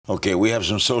Okay, we have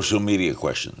some social media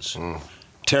questions.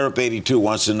 Terrap82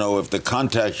 wants to know if the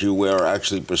contacts you wear are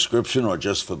actually prescription or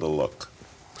just for the look.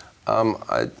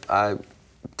 I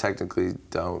technically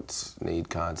don't need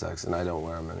contacts, and I don't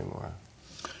wear them anymore.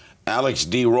 Alex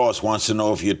D. Ross wants to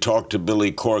know if you talk to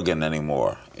Billy Corgan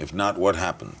anymore. If not, what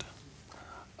happened?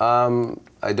 I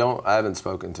haven't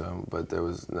spoken to him, but there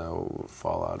was no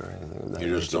fallout or anything of that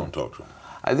You just nature. don't talk to him?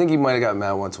 I think he might have got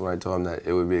mad once when I told him that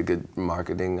it would be a good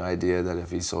marketing idea that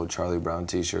if he sold Charlie Brown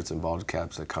t-shirts and bald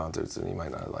caps at concerts, then he might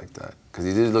not like that. Because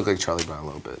he did look like Charlie Brown a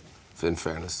little bit, in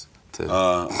fairness.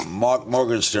 Mark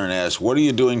Morgenstern asks, what are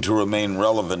you doing to remain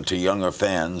relevant to younger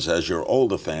fans as your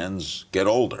older fans get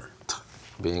older?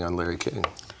 Being on Larry King.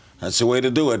 That's the way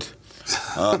to do it.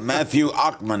 Matthew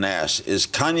Ockman asks, is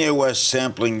Kanye West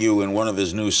sampling you in one of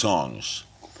his new songs?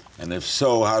 And if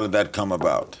so, how did that come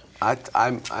about?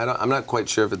 I'm not quite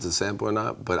sure if it's a sample or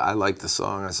not, but I like the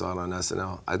song. I saw it on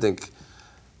SNL. I think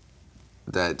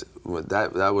that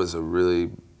was a really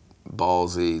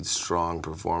ballsy, strong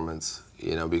performance,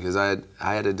 you know, because I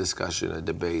had a discussion, a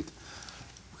debate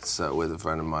with a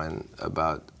friend of mine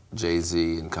about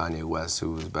Jay-Z and Kanye West,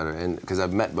 who was better, and because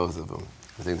I've met both of them.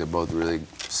 I think they're both really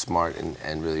smart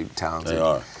and really talented. They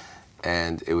are.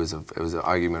 And it was an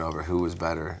argument over who was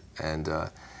better, and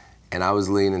I was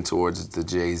leaning towards the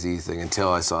Jay-Z thing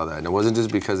until I saw that. And it wasn't just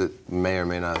because it may or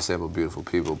may not have sampled beautiful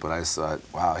people, but I thought,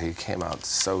 wow, he came out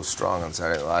so strong on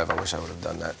Saturday Night Live. I wish I would have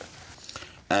done that.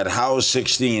 At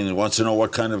House16 wants to know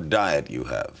what kind of diet you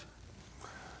have.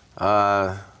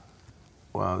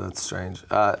 Wow, that's strange.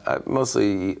 I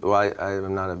mostly eat, well,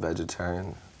 I'm not a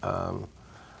vegetarian.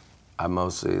 I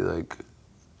mostly like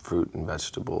fruit and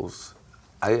vegetables.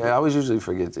 I always usually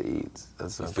forget to eat.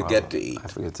 That's my problem. Forget to eat. I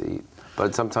forget to eat.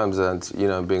 But sometimes, you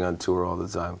know, being on tour all the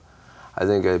time, I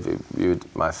think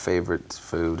my favorite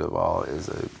food of all is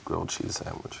a grilled cheese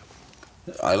sandwich.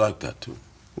 I like that too.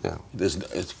 Yeah.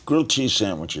 Grilled cheese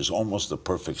sandwich is almost the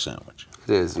perfect sandwich.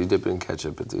 It is. You dip it in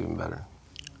ketchup, it's even better.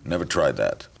 Never tried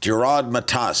that. Gerard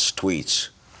Matas tweets,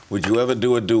 would you ever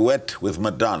do a duet with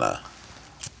Madonna?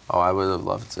 Oh, I would have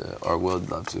loved to, or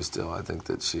would love to still. I think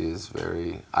that she is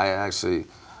I actually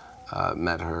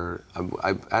met her.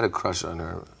 I had a crush on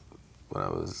her when I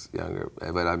was younger,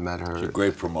 but I met her. She's a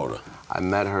great promoter. I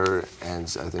met her, and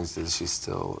I think that she's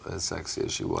still as sexy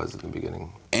as she was at the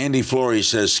beginning. Andy Flory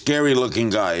says, scary looking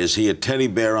guy, is he a teddy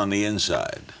bear on the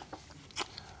inside?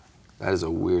 That is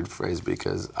a weird phrase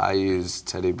because I use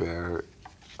teddy bear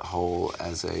hole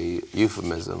as a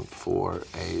euphemism for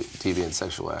a deviant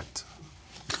sexual act.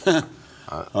 A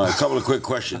couple of quick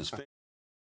questions.